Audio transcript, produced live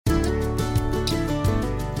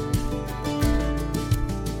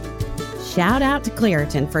Shout out to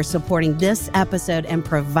Claritin for supporting this episode and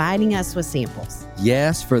providing us with samples.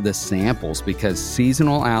 Yes, for the samples, because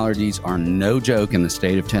seasonal allergies are no joke in the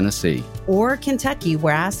state of Tennessee. Or Kentucky,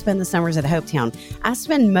 where I spend the summers at Hopetown. I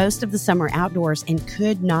spend most of the summer outdoors and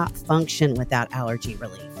could not function without allergy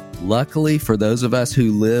relief. Luckily, for those of us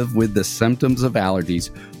who live with the symptoms of allergies,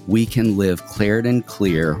 we can live Claritin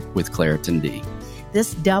Clear with Claritin D.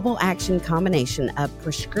 This double action combination of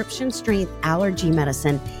prescription strength allergy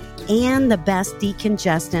medicine and the best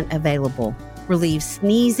decongestant available relieves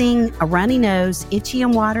sneezing, a runny nose, itchy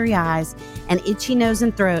and watery eyes, an itchy nose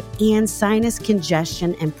and throat, and sinus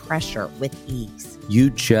congestion and pressure with ease.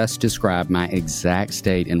 You just described my exact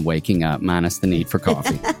state in waking up, minus the need for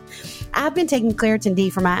coffee. I've been taking Claritin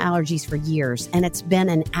D for my allergies for years, and it's been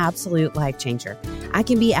an absolute life changer. I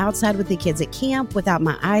can be outside with the kids at camp without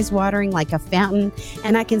my eyes watering like a fountain,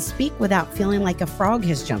 and I can speak without feeling like a frog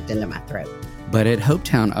has jumped into my throat. But at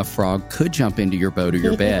Hopetown, a frog could jump into your boat or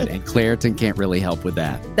your bed, and Claritin can't really help with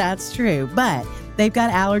that. That's true, but they've got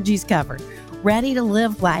allergies covered. Ready to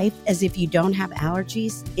live life as if you don't have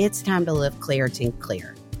allergies? It's time to live Claritin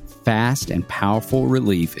Clear. Fast and powerful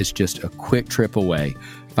relief is just a quick trip away.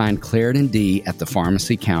 Find Claritin D at the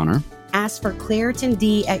pharmacy counter. Ask for Claritin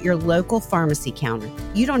D at your local pharmacy counter.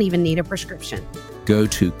 You don't even need a prescription. Go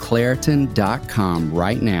to Claritin.com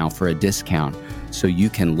right now for a discount so you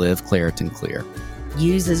can live Claritin Clear.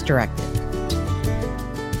 Use as directed.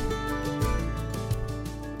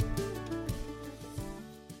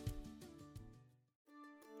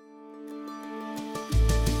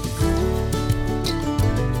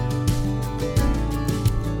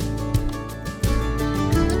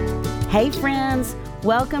 Hey friends,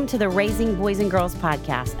 welcome to the Raising Boys and Girls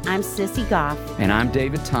podcast. I'm Sissy Goff. And I'm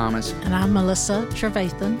David Thomas. And I'm Melissa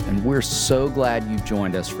Trevathan. And we're so glad you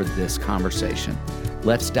joined us for this conversation.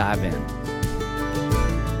 Let's dive in.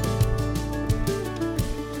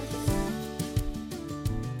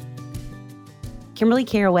 Kimberly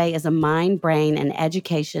Caraway is a mind, brain, and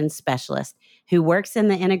education specialist who works in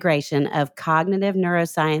the integration of cognitive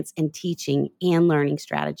neuroscience and teaching and learning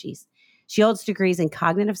strategies. She holds degrees in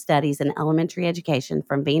cognitive studies and elementary education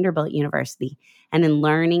from Vanderbilt University and in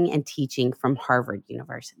learning and teaching from Harvard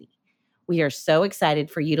University. We are so excited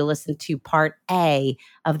for you to listen to part A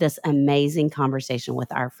of this amazing conversation with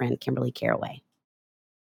our friend Kimberly Caraway.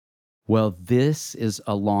 Well, this is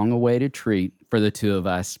a long-awaited treat for the two of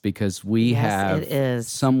us because we have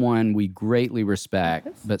someone we greatly respect,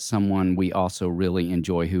 but someone we also really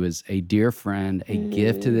enjoy, who is a dear friend, a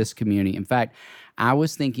gift to this community. In fact, I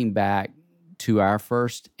was thinking back to our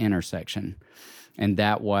first intersection, and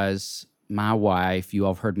that was my wife, you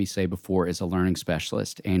all have heard me say before, is a learning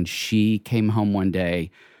specialist, and she came home one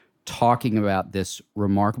day talking about this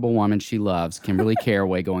remarkable woman she loves, Kimberly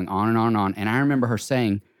Caraway, going on and on and on, and I remember her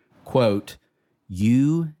saying, quote,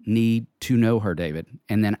 "You need to know her, David."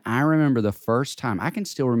 And then I remember the first time, I can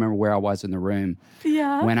still remember where I was in the room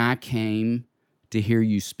when I came to hear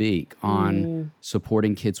you speak on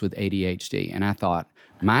supporting kids with ADHD. And I thought,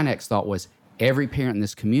 my next thought was, every parent in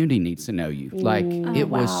this community needs to know you. It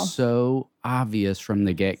was so obvious from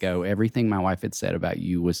the get-go. Everything my wife had said about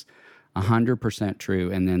you was 100%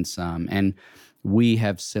 true and then some. And we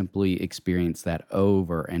have simply experienced that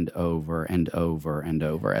over and over and over and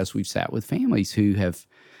over as we've sat with families who have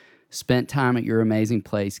spent time at your amazing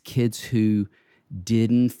place, kids who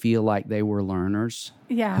didn't feel like they were learners,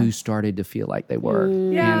 who started to feel like they were.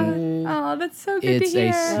 Oh, that's so good to hear.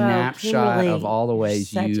 It's a snapshot Kimberly, of all the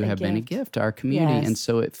ways you have been a gift to our community. Yes. And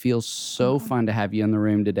so it feels so fun to have you in the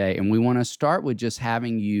room today. And we want to start with just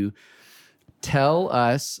having you tell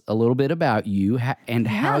us a little bit about you and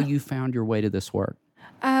how you found your way to this work.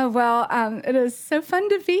 It is so fun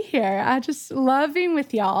to be here. I just love being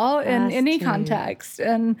with y'all in any context.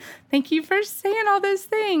 And thank you for saying all those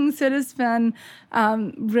things. It has been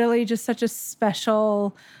really just such a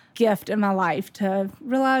special gift in my life to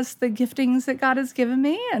realize the giftings that God has given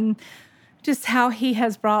me and just how he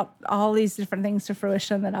has brought all these different things to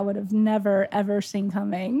fruition that I would have never, ever seen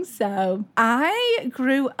coming. So I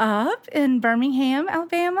grew up in Birmingham,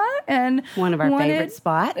 Alabama. And one of our favorite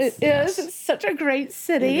spots. It is. It's such a great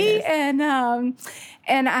city.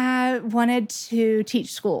 And I wanted to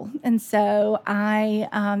teach school. And so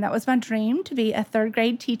that was my dream, to be a third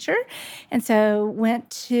grade teacher. And so went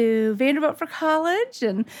to Vanderbilt for college.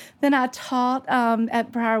 And then I taught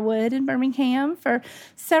at Briarwood in Birmingham for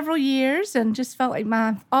several years and just felt like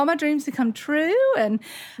all my dreams had come true.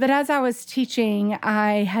 But as I was teaching,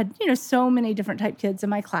 I had, so many different type kids in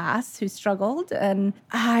my class who struggled. And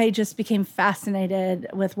I just became fascinated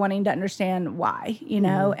with wanting to understand why,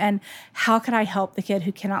 and how could I help the kid kid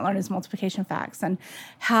who cannot learn his multiplication facts, and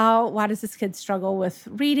why does this kid struggle with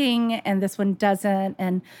reading and this one doesn't?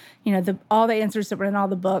 And, all the answers that were in all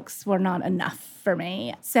the books were not enough for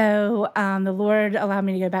me. So the Lord allowed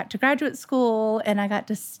me to go back to graduate school, and I got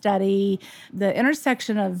to study the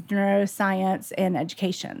intersection of neuroscience and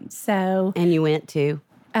education. And you went to?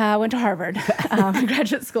 Went to Harvard,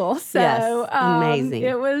 graduate school. So yes, amazing.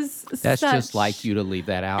 It was That's just like you to leave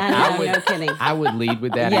that out. No kidding. I would lead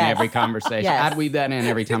with that in every conversation. I'd weave that in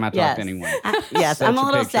every time I talk to anyone. I'm a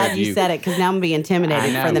little sad you said it because now I'm going to be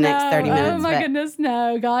intimidated for the next 30 minutes. Oh, my goodness,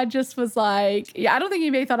 no. God just was like, I don't think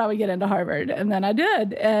anybody thought I would get into Harvard. And then I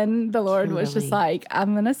did. And the Lord was just like,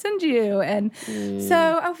 I'm going to send you. And so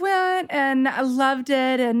I went and I loved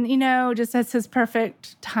it. And, just as his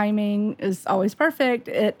perfect timing is always perfect,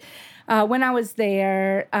 when I was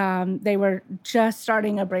there, they were just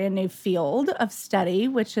starting a brand new field of study,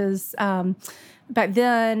 which is back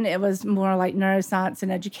then it was more like neuroscience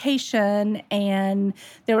and education. And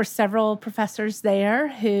there were several professors there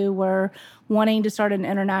who were wanting to start an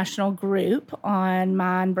international group on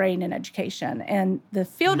mind, brain, and education. And the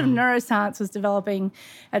field of neuroscience was developing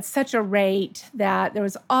at such a rate that there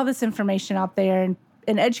was all this information out there,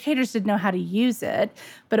 and educators didn't know how to use it,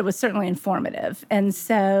 but it was certainly informative. And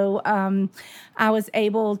so I was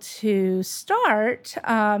able to start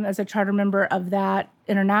as a charter member of that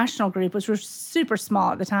international group, which was super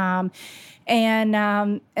small at the time.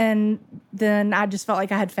 And then I just felt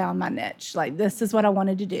like I had found my niche. Like, this is what I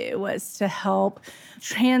wanted to do, was to help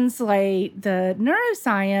translate the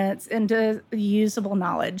neuroscience into usable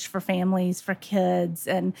knowledge for families, for kids,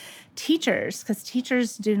 and teachers, because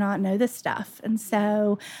teachers do not know this stuff. And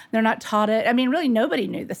so they're not taught it. I mean, really, nobody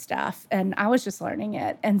knew the stuff, and I was just learning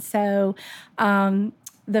it. And so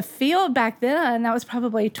the field back then, that was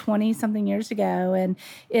probably 20-something years ago, and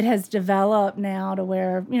it has developed now to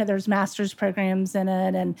where, there's master's programs in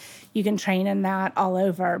it, and you can train in that all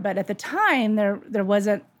over. But at the time, there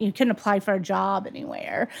wasn't, you couldn't apply for a job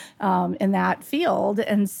anywhere in that field.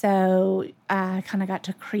 And so I kind of got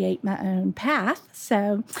to create my own path.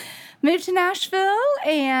 So moved to Nashville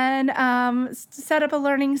and set up a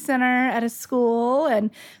learning center at a school, and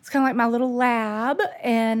it's kind of like my little lab,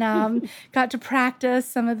 and got to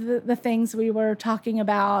practice some of the things we were talking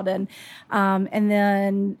about, and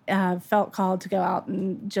then felt called to go out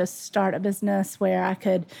and just start a business where I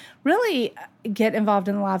could really get involved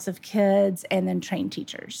in the lives of kids and then train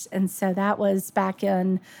teachers. And so that was back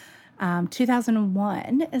in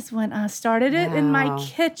 2001 is when I started it in my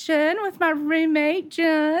kitchen with my roommate,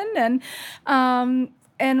 Jen. And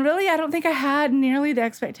really, I don't think I had nearly the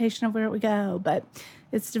expectation of where it would go, but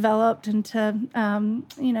it's developed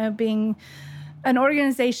into, being an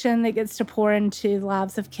organization that gets to pour into the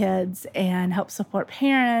lives of kids and help support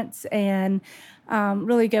parents and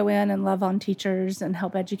really go in and love on teachers and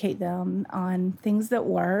help educate them on things that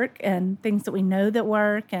work and things that we know that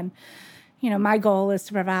work. And my goal is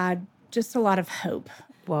to provide just a lot of hope.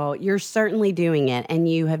 Well, you're certainly doing it, and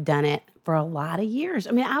you have done it for a lot of years.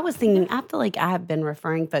 I mean, I was thinking, I feel like I have been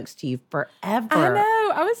referring folks to you forever. I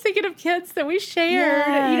know. I was thinking of kids that we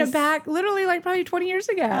shared, back literally like probably 20 years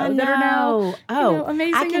ago that are now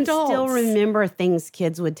amazing adults. I can still remember things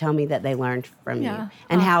kids would tell me that they learned from you,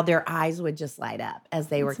 and how their eyes would just light up as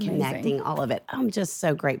they were connecting all of it. I'm just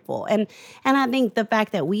so grateful. And I think the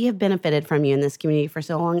fact that we have benefited from you in this community for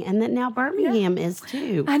so long, and that now Birmingham is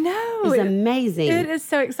too. I know. Is amazing. It is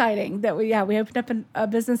so exciting that we opened up a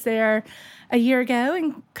business there a year ago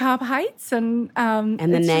in Cobb Heights, and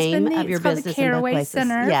the name of your business the Caraway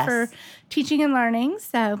Center for Teaching and Learning.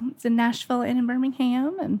 So it's in Nashville and in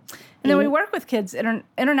Birmingham, and then we work with kids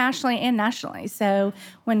internationally and nationally. So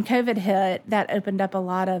when COVID hit, that opened up a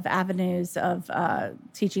lot of avenues of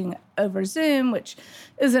teaching over Zoom, which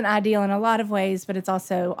isn't ideal in a lot of ways, but it's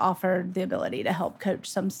also offered the ability to help coach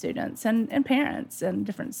some students and parents in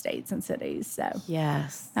different states and cities. So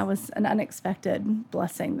that was an unexpected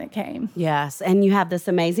blessing that came. Yes, and you have this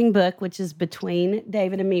amazing book, which is between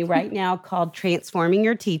David and me right now, called Transforming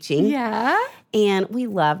Your Teaching. Yeah. And we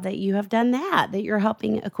love that you have done that you're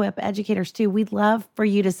helping equip educators too. We'd love for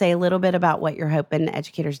you to say a little bit about what you're hoping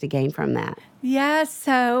educators to gain from that. Yeah,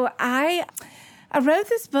 so I wrote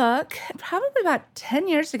this book probably about 10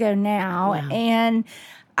 years ago now, and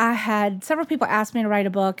I had several people ask me to write a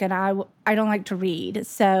book, and I don't like to read.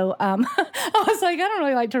 So I was like, I don't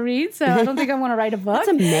really like to read, so I don't think I want to write a book. It's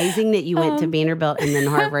amazing that you went to Vanderbilt and then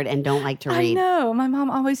Harvard and don't like to read. I know. My mom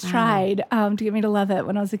always tried to get me to love it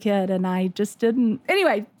when I was a kid, and I just didn't.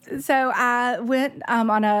 Anyway, so I went on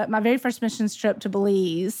my very first missions trip to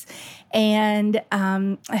Belize, and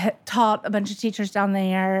I had taught a bunch of teachers down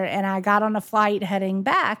there, and I got on a flight heading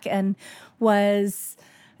back and was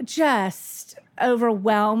just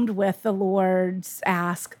overwhelmed with the Lord's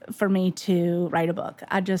ask for me to write a book.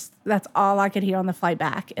 That's all I could hear on the flight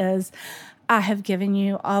back is, I have given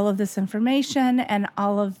you all of this information and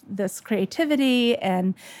all of this creativity,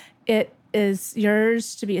 and it is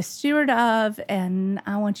yours to be a steward of, and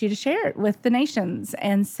I want you to share it with the nations.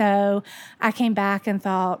 And so I came back and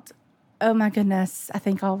thought, oh my goodness, I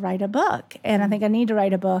think I'll write a book, and I think I need to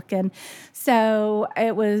write a book. And so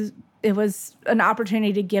it was an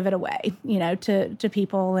opportunity to give it away, to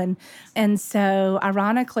people. And so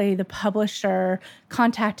ironically, the publisher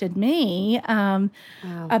contacted me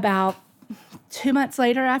about 2 months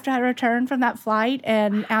later after I returned from that flight,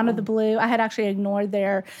 and out of the blue, I had actually ignored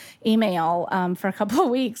their email for a couple of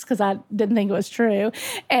weeks because I didn't think it was true.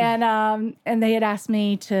 And they had asked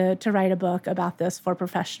me to write a book about this for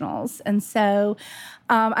professionals. And so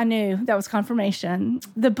I knew that was confirmation.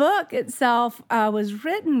 The book itself was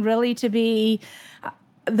written really to be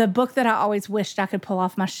the book that I always wished I could pull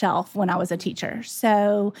off my shelf when I was a teacher.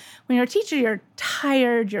 So when you're a teacher, you're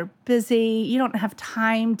tired, you're busy, you don't have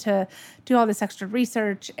time to do all this extra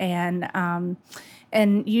research, and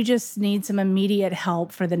you just need some immediate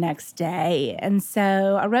help for the next day. And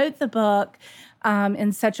so I wrote the book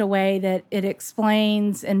in such a way that it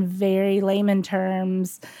explains in very layman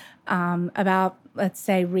terms about, let's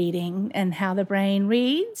say, reading and how the brain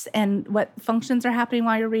reads and what functions are happening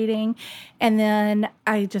while you're reading. And then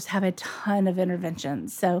I just have a ton of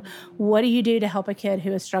interventions. So what do you do to help a kid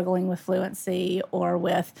who is struggling with fluency or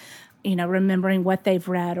with remembering what they've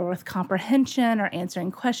read, or with comprehension or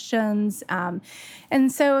answering questions.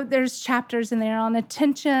 And so there's chapters in there on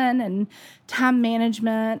attention and time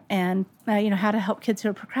management and, how to help kids who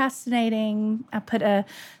are procrastinating. I put a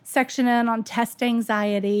section in on test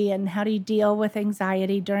anxiety and how do you deal with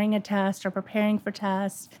anxiety during a test or preparing for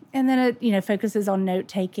tests. And then it, focuses on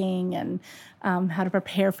note-taking and how to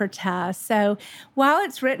prepare for tests. So while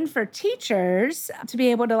it's written for teachers to be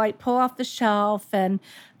able to pull off the shelf and,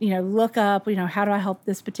 look up, how do I help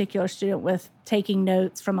this particular student with taking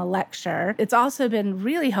notes from a lecture, it's also been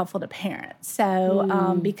really helpful to parents.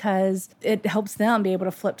 So because it helps them be able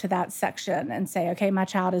to flip to that section and say, okay, my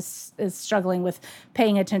child is struggling with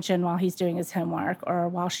paying attention while he's doing his homework or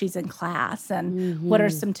while she's in class. And what are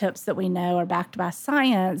some tips that we know are backed by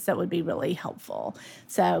science that would be really helpful?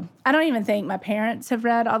 So I don't even think my parents have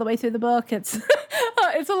read all the way through the book. It's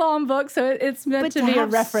it's a long book, so it's meant to be a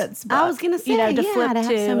reference book. I was going to say, to flip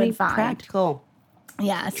to and find. Practical.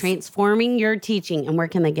 Yes. Transforming your teaching. And where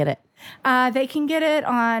can they get it? They can get it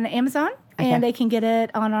on Amazon, and they can get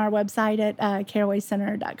it on our website at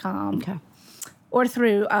carawaycenter.com. Okay. Or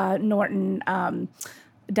through Norton,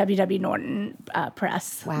 WW Norton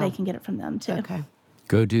Press. Wow. They can get it from them, too. Okay.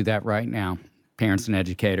 Go do that right now, parents and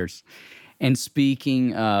educators. And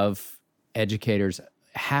speaking of educators,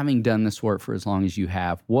 having done this work for as long as you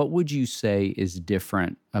have, what would you say is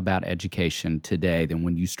different about education today than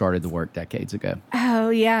when you started the work decades ago? Oh,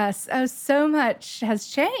 yes. Oh, so much has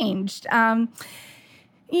changed. I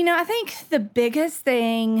think the biggest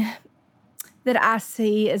thing that I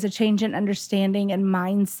see is a change in understanding and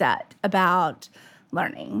mindset about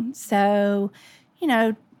learning. So,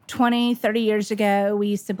 20, 30 years ago, we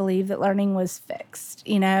used to believe that learning was fixed,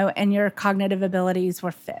 and your cognitive abilities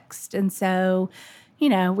were fixed. And so,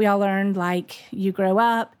 we all learned you grow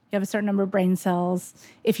up, you have a certain number of brain cells.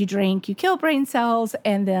 If you drink, you kill brain cells.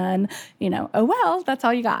 And then, oh, well, that's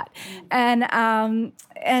all you got. And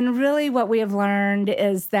really what we have learned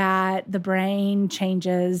is that the brain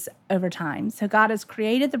changes over time. So God has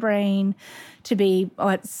created the brain to be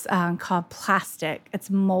what's called plastic. It's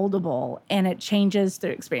moldable, and it changes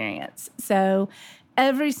through experience. So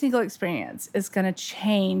every single experience is going to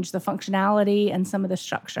change the functionality and some of the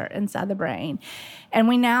structure inside the brain. And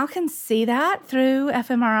we now can see that through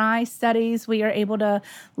fMRI studies. We are able to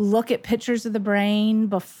look at pictures of the brain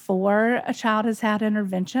before a child has had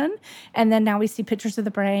intervention. And then now we see pictures of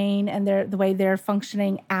the brain and the way they're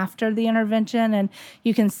functioning after the intervention. And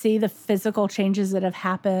you can see the physical changes that have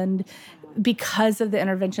happened because of the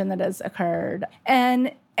intervention that has occurred.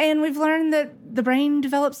 And And we've learned that the brain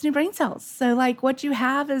develops new brain cells. So like what you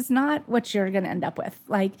have is not what you're going to end up with.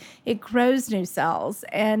 Like it grows new cells.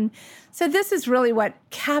 And so this is really what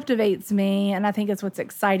captivates me. And I think it's what's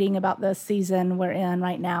exciting about the season we're in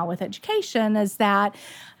right now with education is that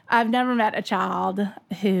I've never met a child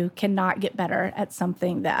who cannot get better at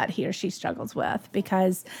something that he or she struggles with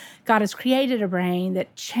because God has created a brain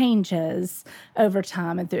that changes over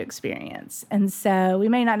time and through experience. And so we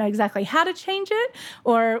may not know exactly how to change it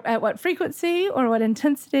or at what frequency or what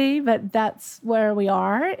intensity, but that's where we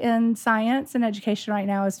are in science and education right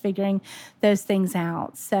now is figuring those things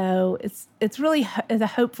out. So it's really a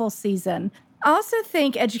hopeful season. I also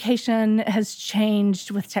think education has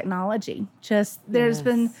changed with technology. There's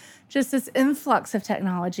been just this influx of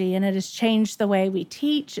technology, and it has changed the way we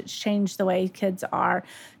teach. It's changed the way kids are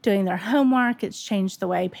doing their homework. It's changed the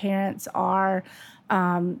way parents are,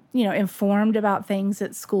 informed about things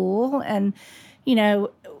at school. And,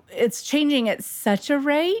 it's changing at such a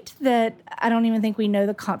rate that I don't even think we know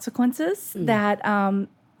the consequences that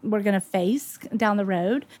we're going to face down the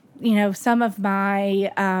road. Some of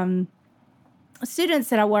my students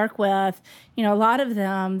that I work with, a lot of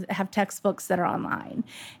them have textbooks that are online.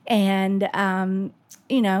 And,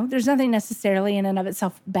 there's nothing necessarily in and of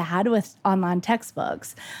itself bad with online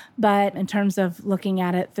textbooks. But in terms of looking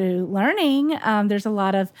at it through learning, there's a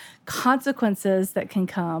lot of consequences that can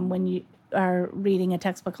come when you are reading a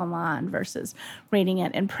textbook online versus reading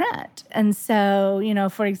it in print. And so,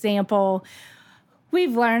 for example,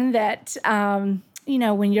 we've learned that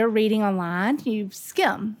when you're reading online, you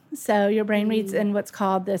skim. So your brain reads in what's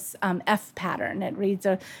called this F pattern. It reads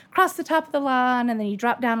across the top of the line, and then you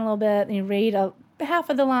drop down a little bit, and you read half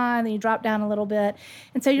of the line, then you drop down a little bit.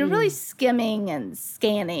 And so you're really skimming and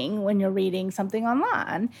scanning when you're reading something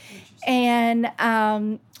online. And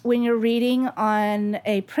when you're reading on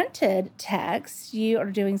a printed text, you are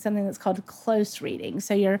doing something that's called close reading.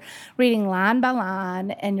 So you're reading line by line,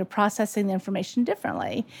 and you're processing the information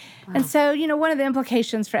differently. Wow. And so, one of the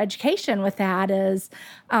implications for education with that is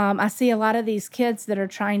I see a lot of these kids that are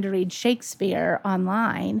trying to read Shakespeare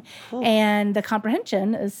online, and the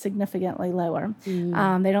comprehension is significantly lower.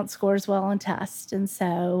 They don't score as well on tests. And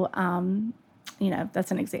so, that's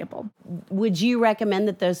an example. Would you recommend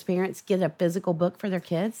that those parents get a physical book for their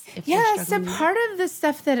kids? So part of the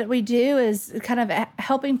stuff that we do is kind of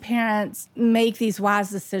helping parents make these wise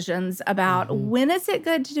decisions about when is it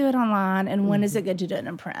good to do it online and when is it good to do it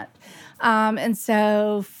in print. And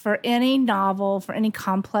so for any novel, for any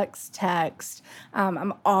complex text,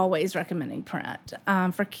 I'm always recommending print.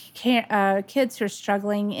 For kids who are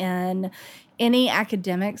struggling in any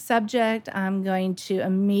academic subject, I'm going to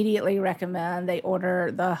immediately recommend they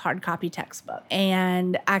order the hard copy textbook.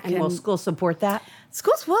 And will schools support that?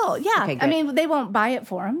 Schools will, yeah. Okay, they won't buy it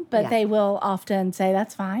for them, but they will often say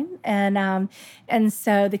that's fine. And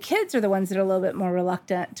so the kids are the ones that are a little bit more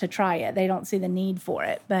reluctant to try it. They don't see the need for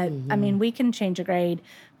it. But, we can change a grade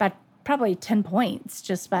by probably 10 points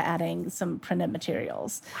just by adding some printed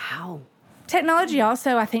materials. Wow. Technology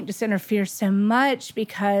also, I think, just interferes so much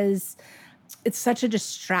because it's such a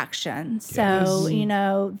distraction. Yes.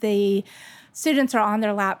 So, the students are on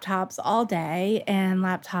their laptops all day, and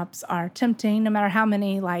laptops are tempting no matter how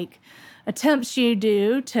many, attempts you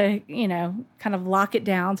do to, kind of lock it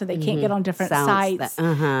down so they can't get on different sites.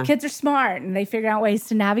 Kids are smart, and they figure out ways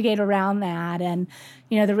to navigate around that. And,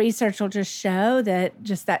 the research will just show that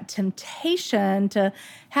just that temptation to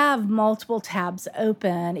have multiple tabs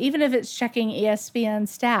open, even if it's checking ESPN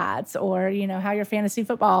stats or, how your fantasy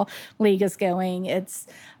football league is going, it's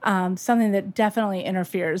something that definitely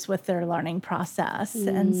interferes with their learning process.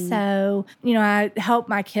 And so, I help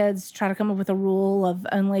my kids try to come up with a rule of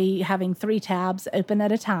only having 3 tabs open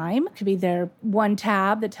at a time. It could be their one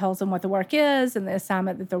tab that tells them what the work is and the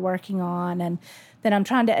assignment that they're working on. And then I'm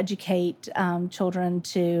trying to educate children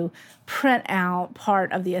to print out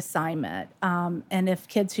part of the assignment. And if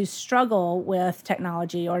kids who struggle with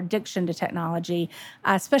technology or addiction to technology,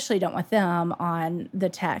 I especially don't want them on the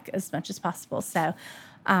tech as much as possible. So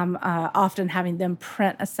often having them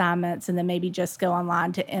print assignments and then maybe just go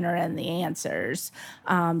online to enter in the answers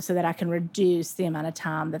so that I can reduce the amount of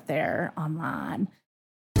time that they're online.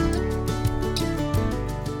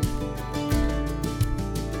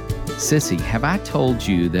 Sissy, have I told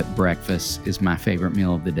you that breakfast is my favorite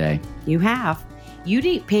meal of the day? You have. You'd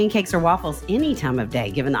eat pancakes or waffles any time of day,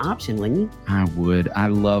 given the option, wouldn't you? I would. I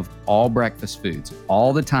love all breakfast foods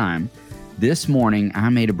all the time. This morning, I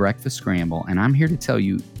made a breakfast scramble, and I'm here to tell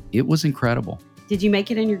you it was incredible. Did you make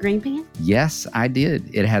it in your green pan? Yes, I did.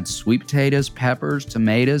 It had sweet potatoes, peppers,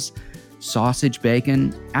 tomatoes, sausage,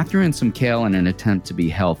 bacon. I threw in some kale in an attempt to be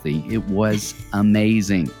healthy. It was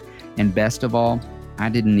amazing. And best of all, I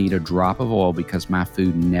didn't need a drop of oil because my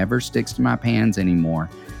food never sticks to my pans anymore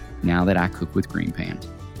now that I cook with Green Pan.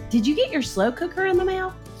 Did you get your slow cooker in the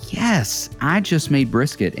mail? Yes, I just made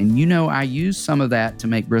brisket. And you know, I used some of that to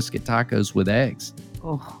make brisket tacos with eggs.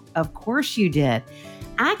 Oh, of course you did.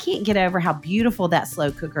 I can't get over how beautiful that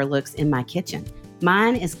slow cooker looks in my kitchen.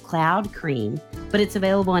 Mine is cloud cream, but it's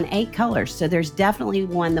available in 8 colors, so there's definitely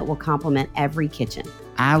one that will complement every kitchen.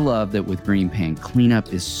 I love that with Green Pan,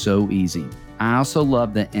 cleanup is so easy. I also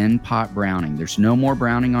love the in-pot browning. There's no more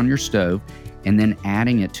browning on your stove and then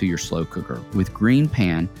adding it to your slow cooker. With Green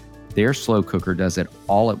Pan, their slow cooker does it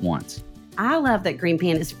all at once. I love that Green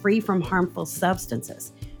Pan is free from harmful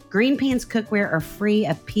substances. Green Pan's cookware are free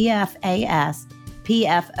of PFAS,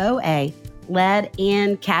 PFOA, lead,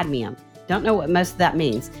 and cadmium. Don't know what most of that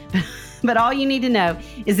means, but all you need to know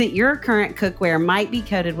is that your current cookware might be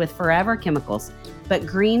coated with forever chemicals, but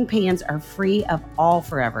Green Pans are free of all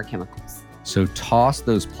forever chemicals. So toss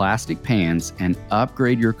those plastic pans and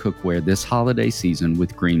upgrade your cookware this holiday season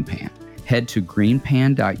with Green Pan. Head to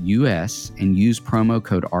greenpan.us and use promo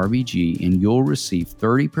code RBG and you'll receive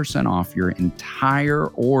 30% off your entire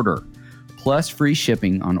order, plus free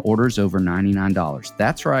shipping on orders over $99.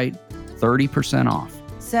 That's right, 30% off.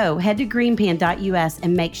 So head to greenpan.us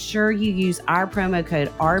and make sure you use our promo code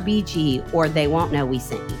RBG or they won't know we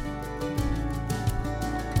sent you.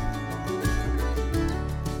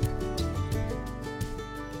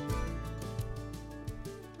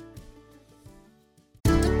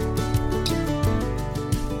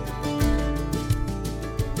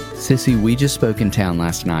 Sissy, we just spoke in town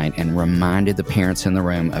last night and reminded the parents in the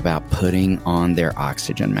room about putting on their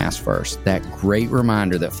oxygen mask first. That great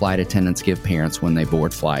reminder that flight attendants give parents when they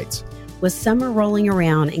board flights. With summer rolling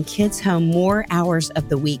around and kids home more hours of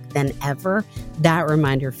the week than ever, that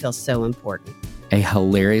reminder feels so important. A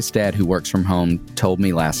hilarious dad who works from home told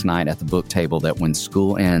me last night at the book table that when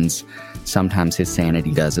school ends, sometimes his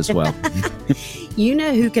sanity does as well. You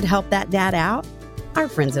know who could help that dad out? Our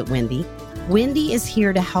friends at Wendy. Wendy is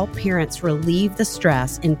here to help parents relieve the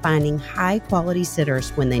stress in finding high-quality sitters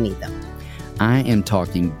when they need them. I am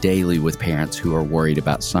talking daily with parents who are worried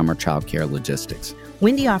about summer childcare logistics.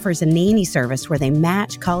 Wendy offers a nanny service where they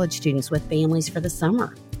match college students with families for the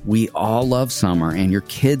summer. We all love summer, and your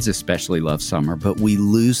kids especially love summer, but we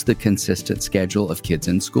lose the consistent schedule of kids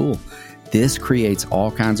in school. This creates all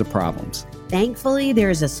kinds of problems. Thankfully, there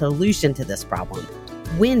is a solution to this problem.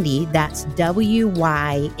 Wendy, that's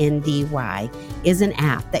WYNDY, is an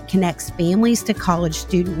app that connects families to college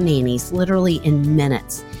student nannies literally in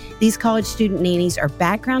minutes. These college student nannies are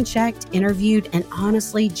background checked, interviewed, and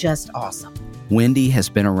honestly just awesome. Wendy has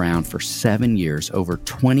been around for 7 years. Over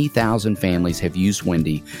 20,000 families have used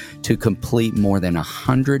Wendy to complete more than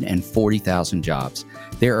 140,000 jobs.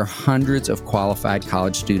 There are hundreds of qualified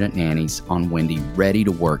college student nannies on Wendy ready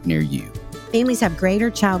to work near you. Families have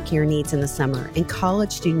greater childcare needs in the summer, and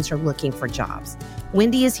college students are looking for jobs.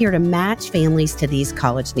 Wendy is here to match families to these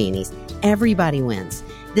college nannies. Everybody wins.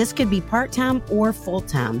 This could be part-time or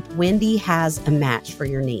full-time. Wendy has a match for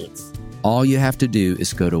your needs. All you have to do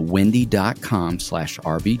is go to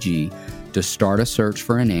wendy.com/RBG to start a search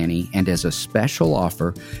for a nanny, and as a special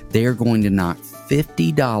offer, they are going to knock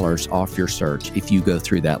 $50 off your search if you go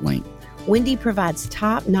through that link. Wendy provides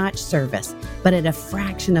top-notch service, but at a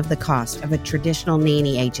fraction of the cost of a traditional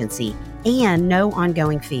nanny agency and no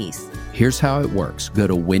ongoing fees. Here's how it works. Go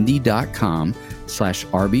to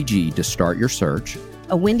wendy.com/RBG to start your search.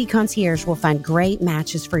 A Wendy concierge will find great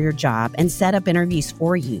matches for your job and set up interviews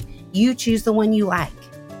for you. You choose the one you like.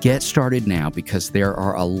 Get started now because there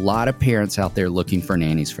are a lot of parents out there looking for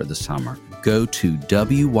nannies for the summer. Go to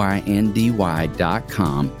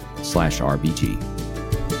WYNDY.com/RBG.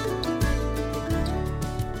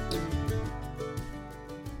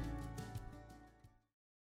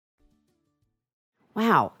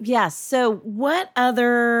 Wow. Yes. So what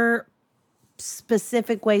other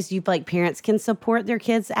specific ways do you feel like parents can support their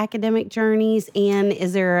kids' academic journeys? And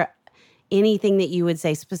is there anything that you would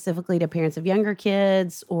say specifically to parents of younger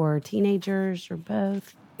kids or teenagers or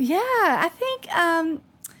both? Yeah, I think,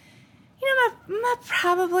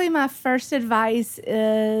 probably my first advice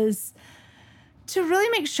is to really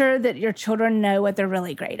make sure that your children know what they're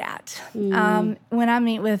really great at. When I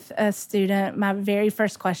meet with a student, my very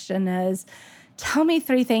first question is, tell me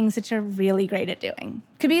 3 things that you're really great at doing.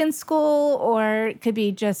 Could be in school or it could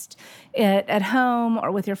be just at home or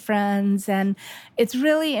with your friends. And it's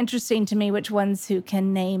really interesting to me which ones who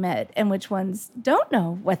can name it and which ones don't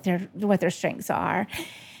know what their strengths are.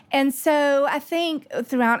 And so I think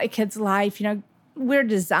throughout a kid's life, we're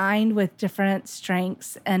designed with different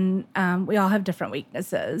strengths, and we all have different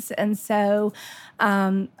weaknesses. And so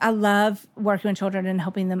I love working with children and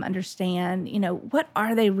helping them understand, what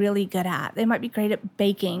are they really good at? They might be great at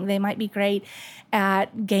baking. They might be great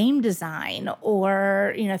at game design,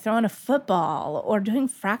 or, throwing a football or doing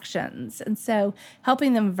fractions. And so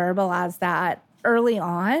helping them verbalize that early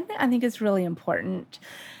on, I think is really important.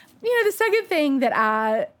 The second thing that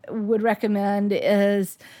I would recommend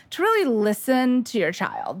is to really listen to your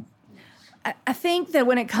child. I think that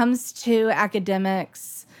when it comes to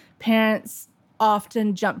academics, parents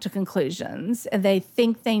often jump to conclusions, and they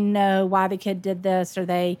think they know why the kid did this, or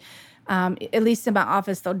they, at least in my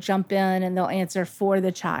office, they'll jump in and they'll answer for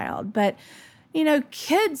the child. But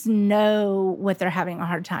kids know what they're having a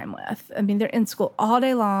hard time with. I mean, they're in school all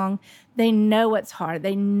day long. They know what's hard.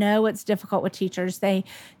 They know what's difficult with teachers. They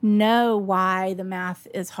know why the math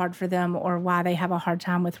is hard for them, or why they have a hard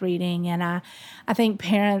time with reading. And I think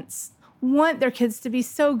parents want their kids to be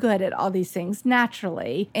so good at all these things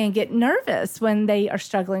naturally, and get nervous when they are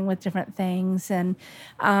struggling with different things. And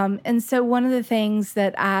so one of the things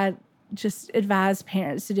that I just advise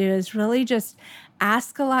parents to do is really just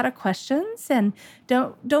ask a lot of questions, and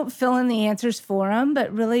don't fill in the answers for them,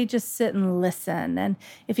 but really just sit and listen. And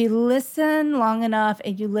if you listen long enough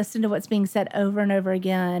and you listen to what's being said over and over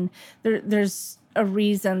again, there's a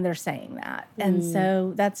reason they're saying that. And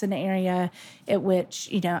so that's an area at which,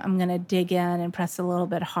 I'm going to dig in and press a little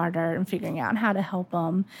bit harder and figuring out how to help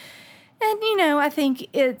them. And, I think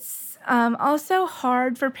it's also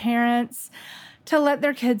hard for parents to let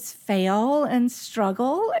their kids fail and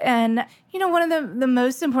struggle. And, one of the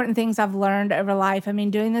most important things I've learned over life,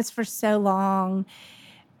 doing this for so long,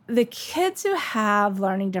 the kids who have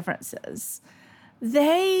learning differences,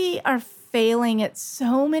 they are failing at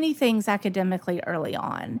so many things academically early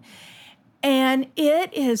on. And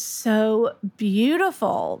it is so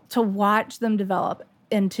beautiful to watch them develop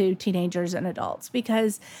into teenagers and adults,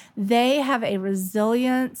 because they have a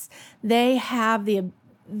resilience, they have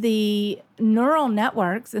the neural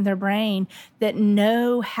networks in their brain that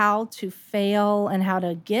know how to fail and how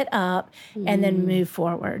to get up and then move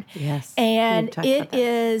forward. Yes. And it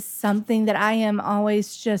is something that I am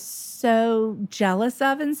always just so jealous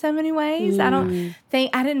of in so many ways. I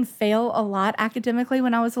didn't fail a lot academically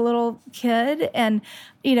when I was a little kid. And,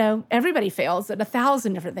 everybody fails at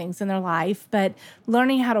 1,000 different things in their life, but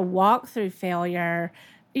learning how to walk through failure,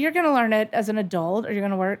 you're going to learn it as an adult, or you're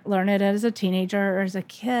going to learn it as a teenager or as a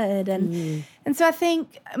kid. And so I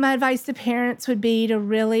think my advice to parents would be to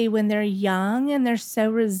really, when they're young and they're so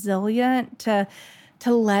resilient, to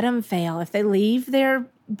let them fail. If they leave their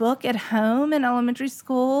book at home in elementary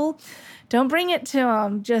school, don't bring it to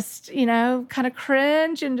them. Just, kind of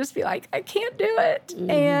cringe and just be like, I can't do it.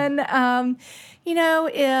 And,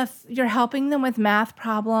 if you're helping them with math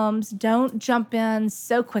problems, don't jump in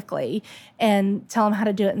so quickly and tell them how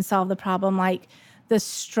to do it and solve the problem. Like, the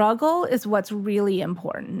struggle is what's really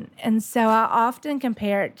important. And so I often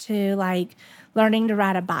compare it to like learning to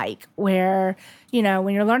ride a bike, where,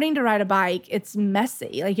 when you're learning to ride a bike, it's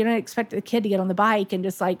messy. Like, you don't expect the kid to get on the bike and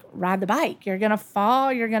just like ride the bike. You're going to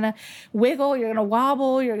fall, you're going to wiggle, you're going to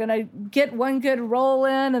wobble, you're going to get one good roll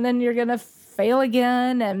in, and then you're going to fail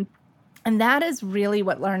again. And that is really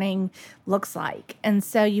what learning looks like. And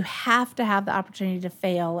so you have to have the opportunity to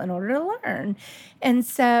fail in order to learn. And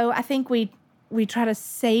so I think we try to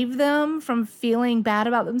save them from feeling bad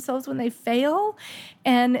about themselves when they fail.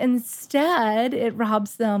 And instead, it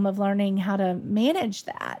robs them of learning how to manage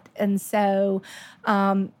that. And so,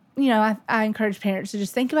 I encourage parents to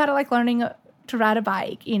just think about it like learning to ride a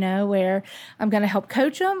bike, where I'm going to help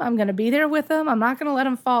coach them. I'm going to be there with them. I'm not going to let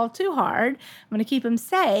them fall too hard. I'm going to keep them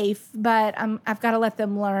safe, but I've got to let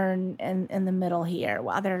them learn in the middle here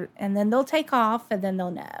and then they'll take off, and then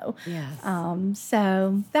they'll know. Yes.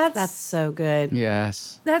 So that's so good.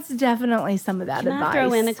 Yes. That's definitely some of that advice. Can I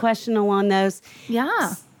throw in a question along those?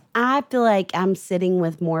 Yeah. I feel like I'm sitting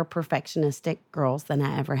with more perfectionistic girls than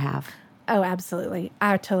I ever have. Oh, absolutely.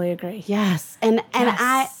 I totally agree. Yes. And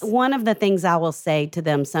one of the things I will say to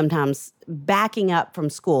them sometimes, backing up from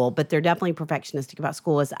school, but they're definitely perfectionistic about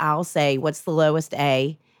school, is I'll say, what's the lowest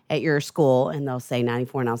A at your school? And they'll say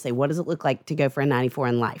 94. And I'll say, what does it look like to go for a 94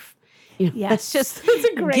 in life? Yes. That's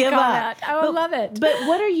a great give comment. up. I love it. But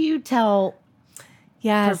what do you tell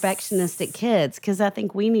perfectionistic kids? Because I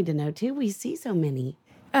think we need to know too. We see so many.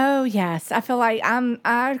 Oh, yes. I feel like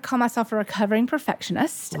I call myself a recovering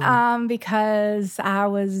perfectionist because I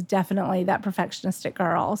was definitely that perfectionistic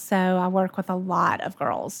girl. So I work with a lot of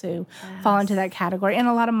girls who fall into that category, and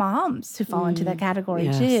a lot of moms who fall into that category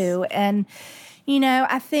too. And,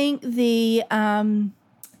 I think the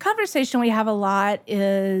conversation we have a lot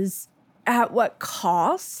is, at what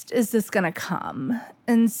cost is this going to come?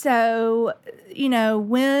 And so,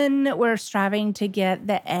 when we're striving to get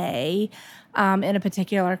the A in a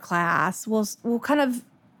particular class, we'll kind of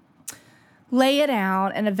lay it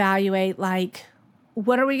out and evaluate, like,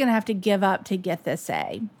 what are we going to have to give up to get this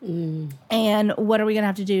A? And what are we going to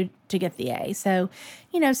have to do to get the A? So,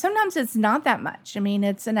 sometimes it's not that much. I mean,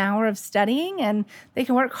 it's an hour of studying and they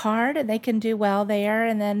can work hard and they can do well there.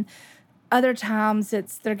 And then other times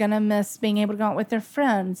they're going to miss being able to go out with their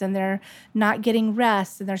friends and they're not getting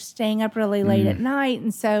rest and they're staying up really late at night.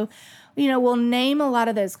 And so, we'll name a lot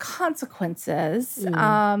of those consequences that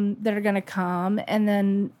are going to come, and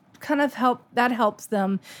then kind of helps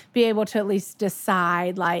them be able to at least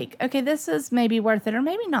decide, like, okay, this is maybe worth it or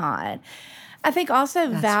maybe not. I think also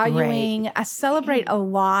valuing, I celebrate a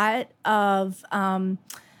lot of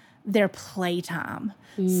their playtime.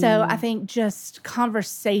 So I think just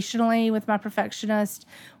conversationally with my perfectionist,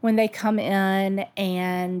 when they come in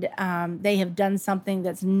and they have done something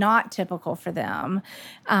that's not typical for them,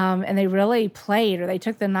 and they really played, or they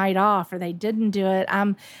took the night off, or they didn't do it,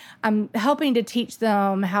 I'm helping to teach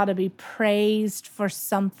them how to be praised for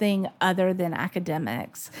something other than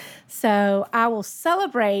academics. So I will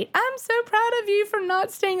celebrate, I'm so proud of you for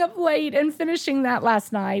not staying up late and finishing that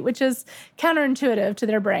last night, which is counterintuitive to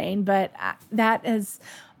their brain, but that has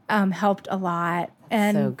helped a lot.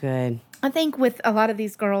 And so good. I think with a lot of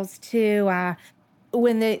these girls too,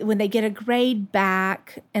 when they get a grade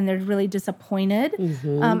back and they're really disappointed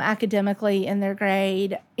academically in their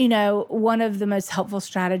grade, one of the most helpful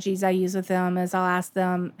strategies I use with them is I'll ask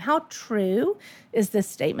them, how true is this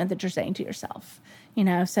statement that you're saying to yourself?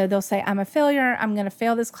 So they'll say, I'm a failure, I'm going to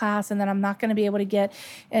fail this class, and then I'm not going to be able to get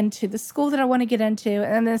into the school that I want to get into.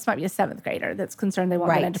 And this might be a 7th grader that's concerned they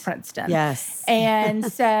won't get into Princeton. Yes. And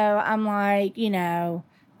so I'm like,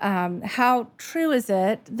 how true is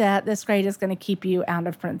it that this grade is going to keep you out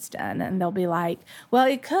of Princeton? And they'll be like, well,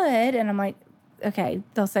 it could. And I'm like, okay,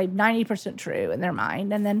 they'll say 90% true in their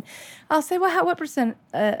mind. And then I'll say, well, what percent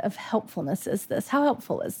of helpfulness is this? How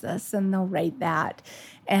helpful is this? And they'll rate that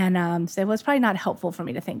and say, well, it's probably not helpful for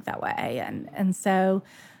me to think that way. And so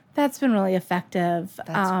that's been really effective.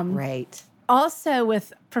 That's great. Also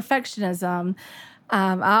with perfectionism,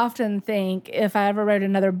 I often think if I ever wrote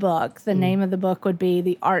another book, the name of the book would be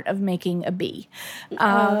The Art of Making a B.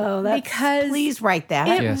 Because please write that.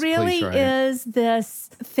 It really is this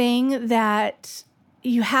thing that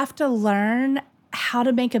you have to learn how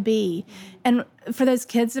to make a B. And for those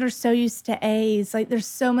kids that are so used to A's, like, there's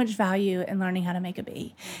so much value in learning how to make a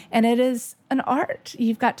B. And it is an art.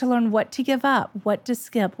 You've got to learn what to give up, what to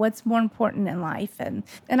skip, what's more important in life. And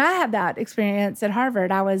I had that experience at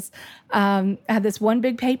Harvard. I had this one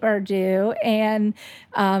big paper due, and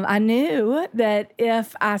I knew that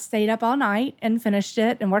if I stayed up all night and finished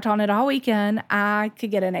it and worked on it all weekend, I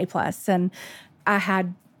could get an A+. And I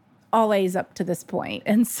had all A's up to this point.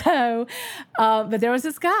 And so, but there was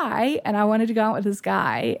this guy, and I wanted to go out with this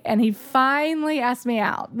guy, and he finally asked me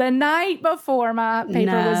out the night before my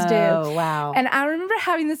paper was due. Wow. And I remember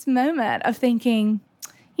having this moment of thinking,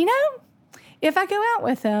 if I go out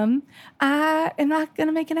with him, I am not going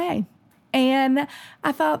to make an A. And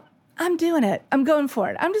I thought, I'm doing it. I'm going for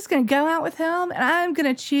it. I'm just going to go out with him, and I'm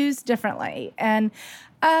going to choose differently. And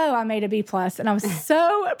I made a B+, and I was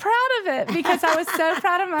so proud of it because I was so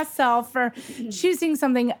proud of myself for choosing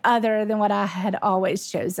something other than what I had always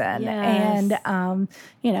chosen. Yes. And,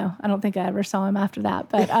 I don't think I ever saw him after that,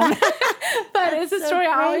 but but it's a story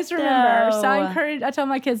I always remember. So I tell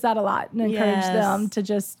my kids that a lot and encourage them to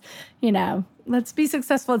just, let's be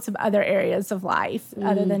successful in some other areas of life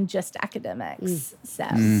other than just academics. So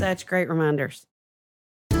such great reminders.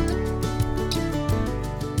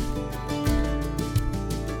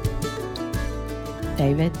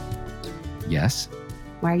 David? Yes?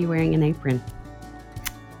 Why are you wearing an apron?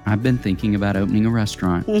 I've been thinking about opening a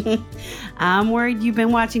restaurant. I'm worried you've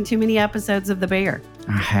been watching too many episodes of The Bear.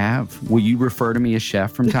 I have. Will you refer to me as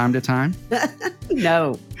chef from time to time?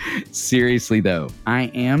 No. Seriously, though, I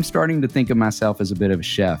am starting to think of myself as a bit of a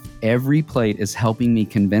chef. Every plate is helping me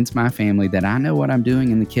convince my family that I know what I'm doing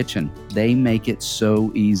in the kitchen. They make it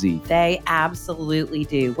so easy. They absolutely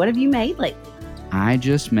do. What have you made lately? I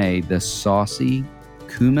just made the saucy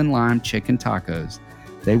cumin lime chicken tacos.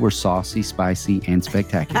 They were saucy, spicy, and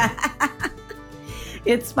spectacular.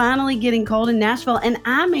 It's finally getting cold in Nashville, and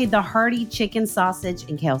I made the hearty chicken sausage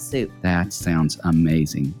and kale soup. That sounds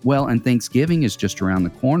amazing. Well, and Thanksgiving is just around the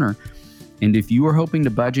corner. And if you are hoping to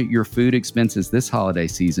budget your food expenses this holiday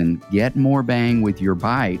season, get more bang with your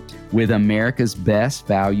bite with America's Best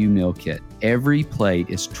Value Meal Kit. every plate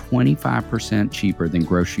is 25% cheaper than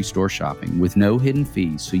grocery store shopping with no hidden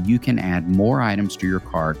fees, so you can add more items to your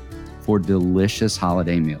cart for delicious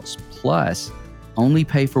holiday meals. Plus, only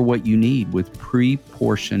pay for what you need with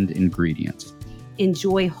pre-portioned ingredients.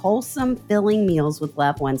 Enjoy wholesome, filling meals with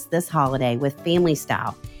loved ones this holiday with Family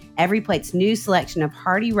Style. Every Plate's new selection of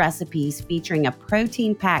hearty recipes featuring a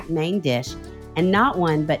protein-packed main dish and not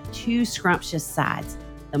one but two scrumptious sides.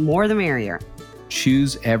 The more the merrier.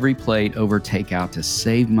 Choose Every Plate over takeout to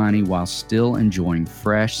save money while still enjoying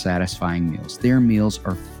fresh, satisfying meals. Their meals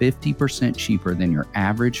are 50% cheaper than your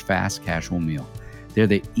average fast casual meal. They're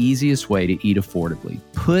the easiest way to eat affordably.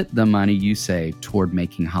 Put the money you save toward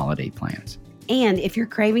making holiday plans. And if you're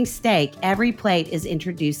craving steak, Every Plate is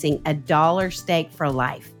introducing $1 steak for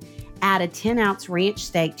life. Add a 10-ounce ranch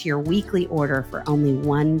steak to your weekly order for only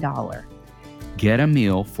 $1. Get a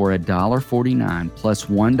meal for $1.49 plus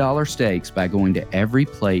 $1 steaks by going to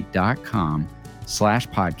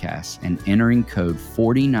everyplate.com/podcast and entering code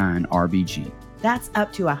 49RBG. That's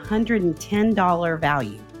up to $110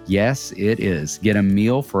 value. Yes, it is. Get a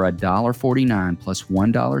meal for $1.49 plus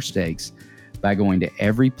 $1 steaks by going to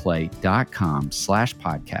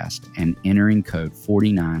everyplate.com/podcast and entering code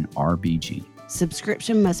 49RBG.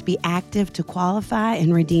 Subscription must be active to qualify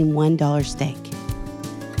and redeem $1 steak.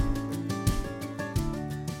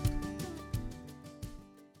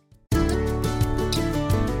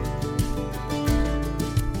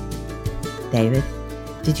 David,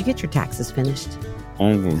 did you get your taxes finished?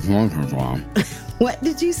 What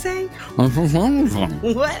did you say?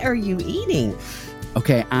 What are you eating?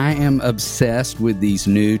 Okay, I am obsessed with these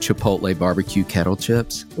new Chipotle barbecue kettle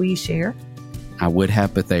chips. Will you share? I would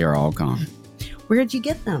have, but they are all gone. Where'd you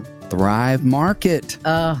get them? Thrive Market.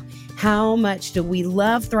 How much do we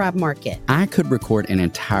love Thrive Market? I could record an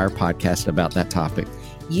entire podcast about that topic.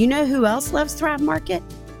 You know who else loves Thrive Market?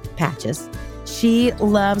 Patches. She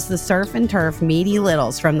loves the surf and turf meaty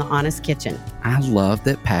littles from the Honest Kitchen. I love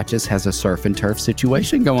that Patches has a surf and turf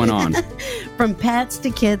situation going on. From pets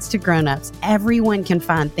to kids to grown-ups, everyone can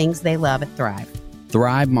find things they love at Thrive.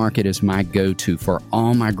 Thrive Market is my go-to for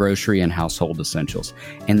all my grocery and household essentials,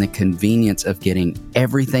 and the convenience of getting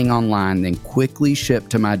everything online then quickly shipped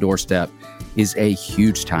to my doorstep is a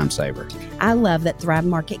huge time saver. I love that Thrive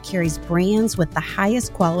Market carries brands with the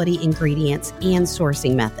highest quality ingredients and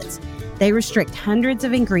sourcing methods. They restrict hundreds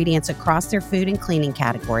of ingredients across their food and cleaning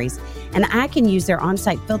categories, and I can use their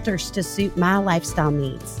on-site filters to suit my lifestyle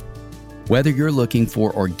needs. Whether you're looking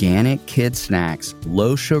for organic kid snacks,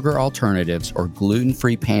 low-sugar alternatives, or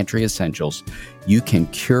gluten-free pantry essentials, you can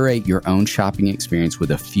curate your own shopping experience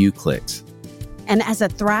with a few clicks. And as a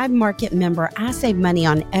Thrive Market member, I save money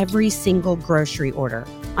on every single grocery order.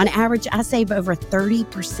 On average, I save over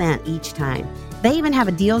 30% each time. They even have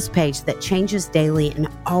a deals page that changes daily and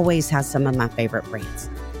always has some of my favorite brands.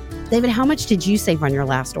 David, how much did you save on your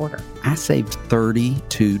last order? I saved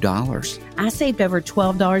 $32. I saved over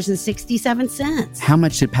 $12.67. How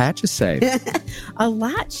much did Patches save? A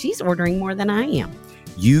lot. She's ordering more than I am.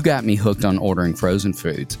 You got me hooked on ordering frozen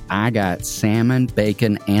foods. I got salmon,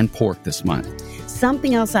 bacon, and pork this month.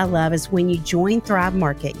 Something else I love is when you join Thrive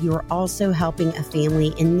Market, you are also helping a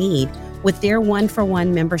family in need with their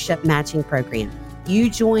 1-for-1 membership matching program.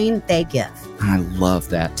 You join, they give. I love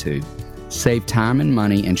that too. Save time and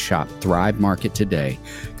money and shop Thrive Market today.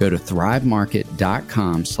 Go to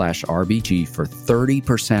thrivemarket.com/RBG for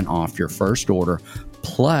 30% off your first order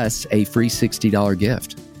plus a free $60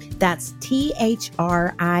 gift. That's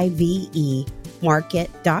THRIVE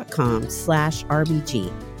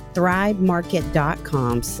market.com/RBG.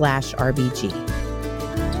 thrivemarket.com/RBG.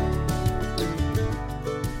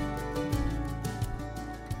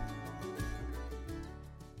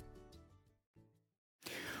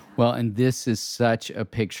 Well, and this is such a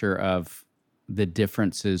picture of the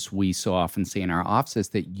differences we so often see in our offices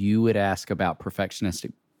that you would ask about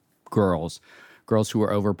perfectionistic girls who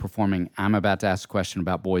are overperforming. I'm about to ask a question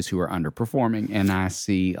about boys who are underperforming, and I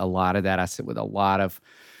see a lot of that. I sit with a lot of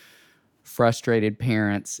frustrated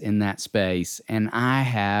parents in that space, and I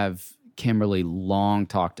have, Kimberly, long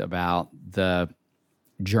talked about the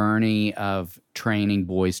journey of training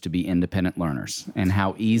boys to be independent learners and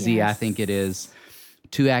how easy I think it is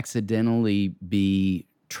to accidentally be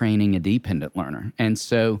training a dependent learner. And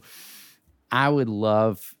so I would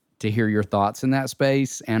love to hear your thoughts in that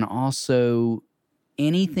space, and also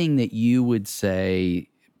anything that you would say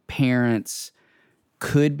parents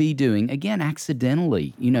could be doing, again,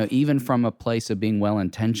 accidentally, even from a place of being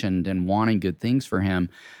well-intentioned and wanting good things for him,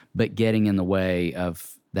 but getting in the way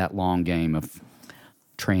of that long game of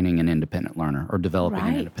training an independent learner or developing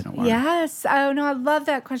an independent learner. Yes. Oh, no, I love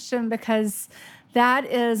that question because That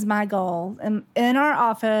is my goal. And in our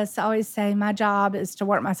office, I always say my job is to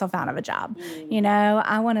work myself out of a job. You know,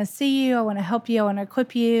 I want to see you, I want to help you, I want to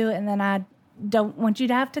equip you, and then I don't want you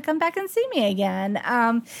to have to come back and see me again.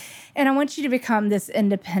 And I want you to become this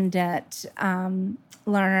independent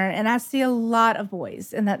learner. And I see a lot of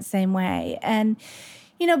boys in that same way. And,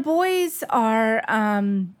 you know, boys are,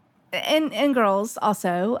 and girls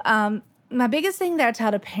also, my biggest thing that I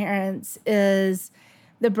tell to parents is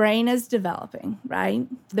the brain is developing, right?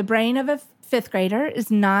 The brain of a fifth grader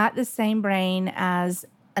is not the same brain as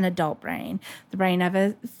an adult brain. The brain of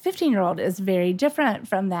a 15-year-old is very different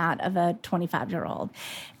from that of a 25-year-old.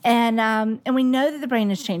 And we know that the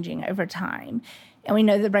brain is changing over time. And we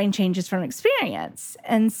know that the brain changes from experience.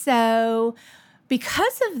 And so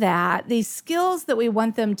because of that, these skills that we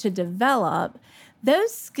want them to develop,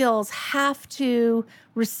 those skills have to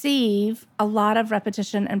receive a lot of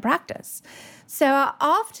repetition and practice. So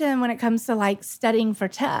often when it comes to like studying for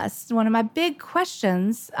tests, one of my big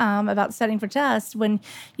questions about studying for tests, when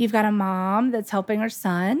you've got a mom that's helping her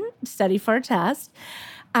son study for a test,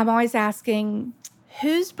 I'm always asking,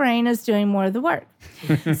 whose brain is doing more of the work?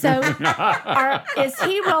 So is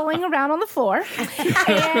he rolling around on the floor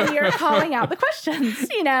and you're calling out the questions,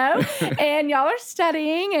 you know, and y'all are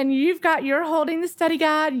studying and you're holding the study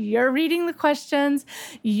guide, you're reading the questions,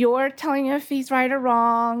 you're telling him if he's right or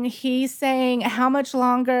wrong. He's saying, how much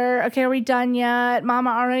longer? Okay, are we done yet? Mom,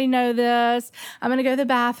 I already know this. I'm going to go to the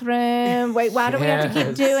bathroom. Wait, why do we have to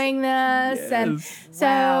keep doing this? Yes. And so,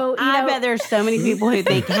 wow. I bet there's so many people who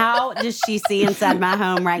think, how does she see inside my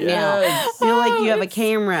home right now? Feel like you have a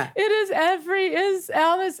camera. It is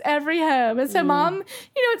almost every home. And so mom,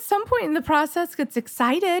 you know, at some point in the process gets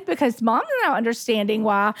excited because mom's now understanding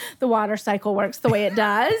why the water cycle works the way it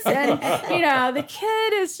does. And, you know, the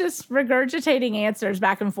kid is just regurgitating answers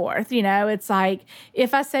back and forth. You know, it's like,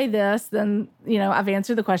 if I say this, then, you know, I've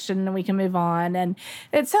answered the question and we can move on. And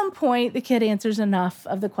at some point, the kid answers enough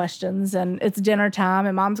of the questions and it's dinner time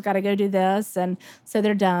and mom's got to go do this. And so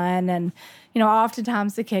they're done. And, you know,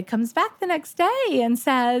 oftentimes the kid comes back the next day and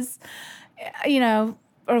says, you know,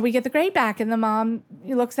 or we get the grade back and the mom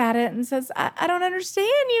looks at it and says, I don't understand.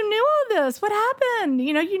 You knew all this. What happened?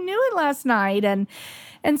 You know, you knew it last night. And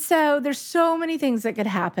so there's so many things that could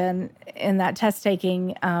happen in that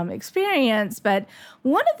test-taking experience. But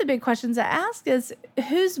one of the big questions I ask is,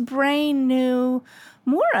 whose brain knew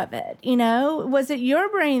more of it? You know, was it your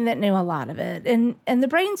brain that knew a lot of it? And the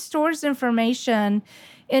brain stores information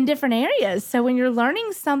in different areas. So when you're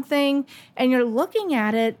learning something and you're looking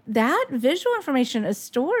at it, that visual information is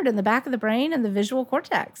stored in the back of the brain and the visual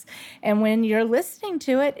cortex. And when you're listening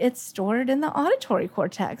to it, it's stored in the auditory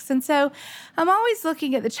cortex. And so I'm always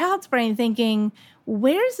looking at the child's brain thinking,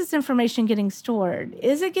 where is this information getting stored?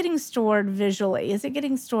 Is it getting stored visually? Is it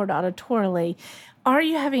getting stored auditorily? Are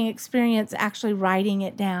you having experience actually writing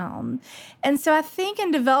it down? And so I think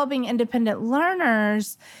in developing independent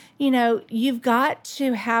learners, you know, you've got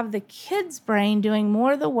to have the kid's brain doing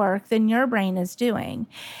more of the work than your brain is doing.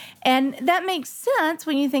 And that makes sense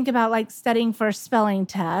when you think about like studying for spelling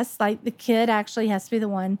tests, like the kid actually has to be the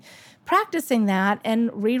one practicing that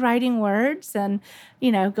and rewriting words and,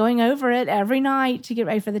 you know, going over it every night to get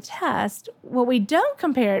ready for the test. What we don't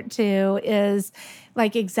compare it to is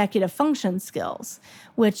like executive function skills,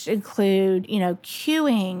 which include, you know,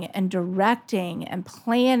 cueing and directing and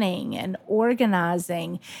planning and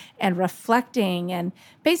organizing and reflecting and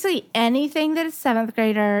basically anything that a seventh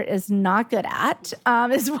grader is not good at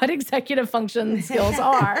is what executive function skills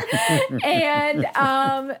are.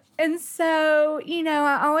 And so, you know,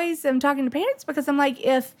 I always am talking to parents because I'm like,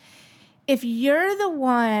 if you're the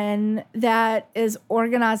one that is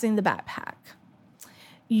organizing the backpack,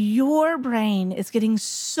 your brain is getting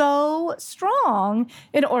so strong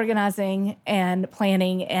in organizing and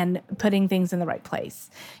planning and putting things in the right place.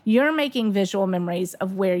 You're making visual memories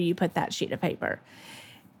of where you put that sheet of paper.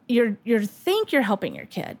 You think you're helping your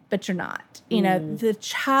kid, but you're not. You know, the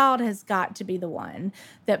child has got to be the one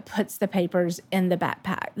that puts the papers in the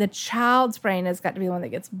backpack. The child's brain has got to be the one that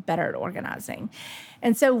gets better at organizing.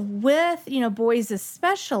 And so with, you know, boys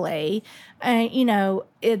especially, you know,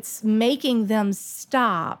 it's making them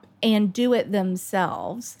stop and do it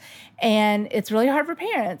themselves. And it's really hard for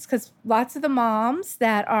parents because lots of the moms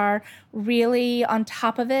that are really on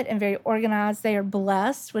top of it and very organized, they are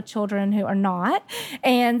blessed with children who are not.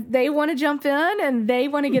 And they want to jump in and they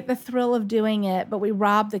want to get the thrill of doing it. But we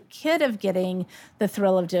rob the kid of getting the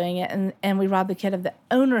thrill of doing it. And we rob the kid of the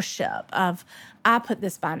ownership of, I put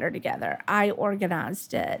this binder together. I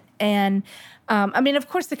organized it. And I mean, of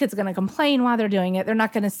course, the kid's going to complain while they're doing it. They're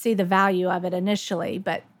not going to see the value of it initially,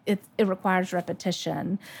 but it requires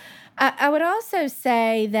repetition. I would also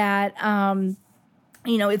say that,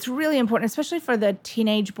 it's really important, especially for the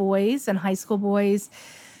teenage boys and high school boys,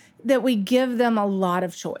 that we give them a lot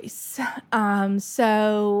of choice.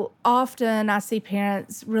 So often I see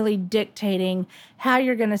parents really dictating how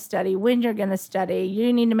you're going to study, when you're going to study.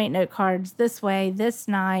 You need to make note cards this way, this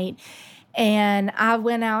night. And I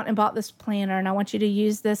went out and bought this planner, and I want you to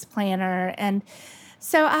use this planner. And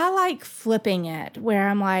so I like flipping it, where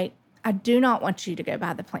I'm like, I do not want you to go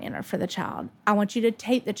buy the planner for the child. I want you to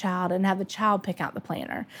take the child and have the child pick out the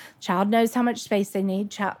planner. Child knows how much space they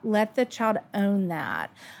need. Let the child own that.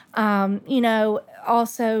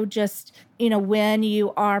 Also just, when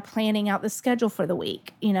you are planning out the schedule for the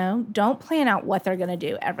week, don't plan out what they're going to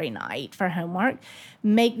do every night for homework.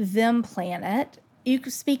 Make them plan it. You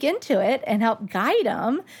can speak into it and help guide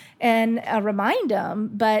them and remind them,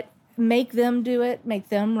 but make them do it, make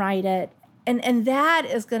them write it. And that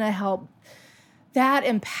is going to help. That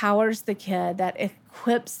empowers the kid, that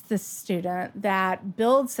equips the student, that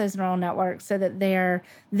builds those neural networks so that they're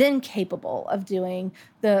then capable of doing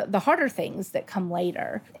the harder things that come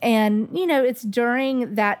later. And, it's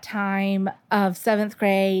during that time of 7th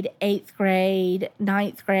grade, 8th grade,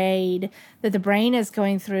 9th grade that the brain is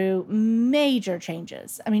going through major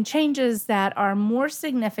changes. I mean, changes that are more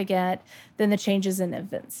significant than the changes in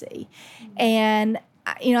infancy. And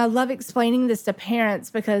I love explaining this to parents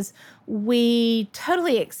because we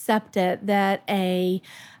totally accept it that a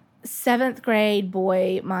 7th grade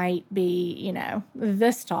boy might be,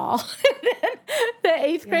 this tall. The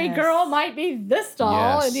 8th grade girl might be this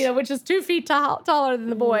tall, and, which is 2 feet taller than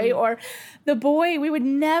the boy. Or the boy, we would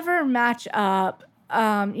never match up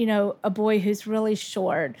a boy who's really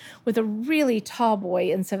short with a really tall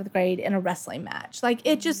boy in 7th grade in a wrestling match. Like,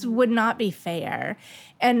 it just would not be fair.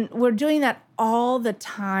 And we're doing that all the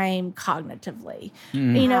time cognitively.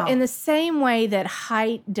 In the same way that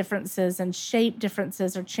height differences and shape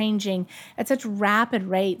differences are changing at such rapid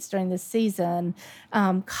rates during the season,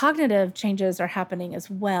 cognitive changes are happening as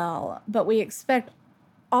well. But we expect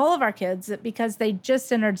all of our kids, because they just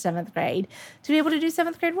entered 7th grade, to be able to do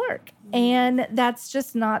 7th grade work. And that's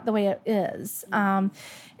just not the way it is.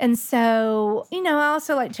 And so, I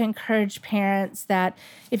also like to encourage parents that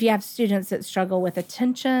if you have students that struggle with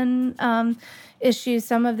attention issues,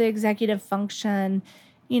 some of the executive function,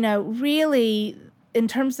 really in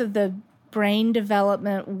terms of the brain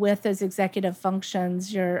development with those executive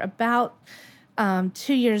functions, you're about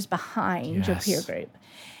 2 years behind your peer group.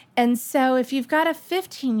 And so if you've got a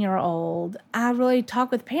 15-year-old, I really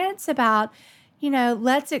talk with parents about,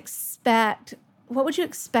 what would you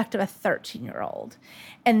expect of a 13-year-old?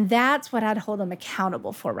 And that's what I'd hold them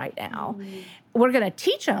accountable for right now. We're going to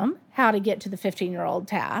teach them how to get to the 15-year-old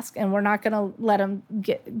task, and we're not going to let them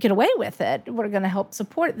get away with it. We're going to help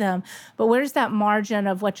support them. But where's that margin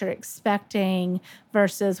of what you're expecting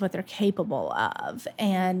versus what they're capable of?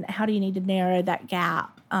 And how do you need to narrow that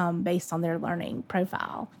gap based on their learning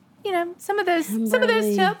profile? Some of those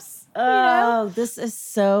tips. This is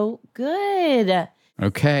so good.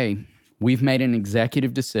 Okay. We've made an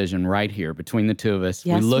executive decision right here between the two of us.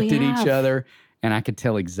 Yes, we looked at each other, and I could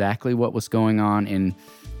tell exactly what was going on in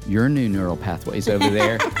your new neural pathways over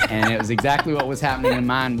there. And it was exactly what was happening in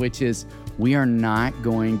mine, which is we are not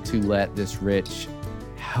going to let this rich,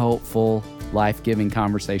 helpful, life-giving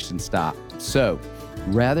conversation stop. So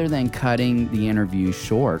rather than cutting the interview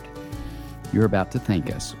short, you're about to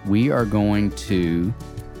thank us. We are going to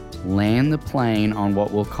land the plane on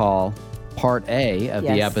what we'll call part A of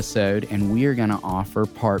the episode, and we are going to offer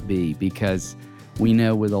part B because we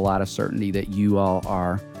know with a lot of certainty that you all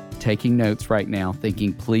are taking notes right now,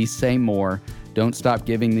 thinking, please say more. Don't stop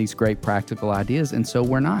giving these great practical ideas. And so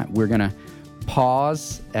we're not. We're going to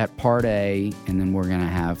pause at part A, and then we're going to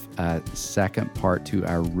have a second part to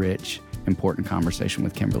our rich, important conversation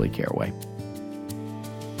with Kimberly Caraway.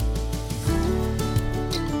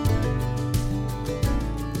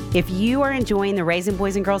 If you are enjoying the Raising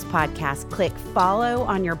Boys and Girls podcast, click follow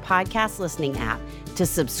on your podcast listening app to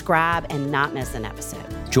subscribe and not miss an episode.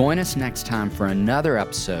 Join us next time for another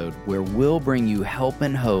episode where we'll bring you help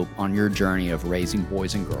and hope on your journey of raising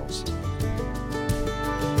boys and girls.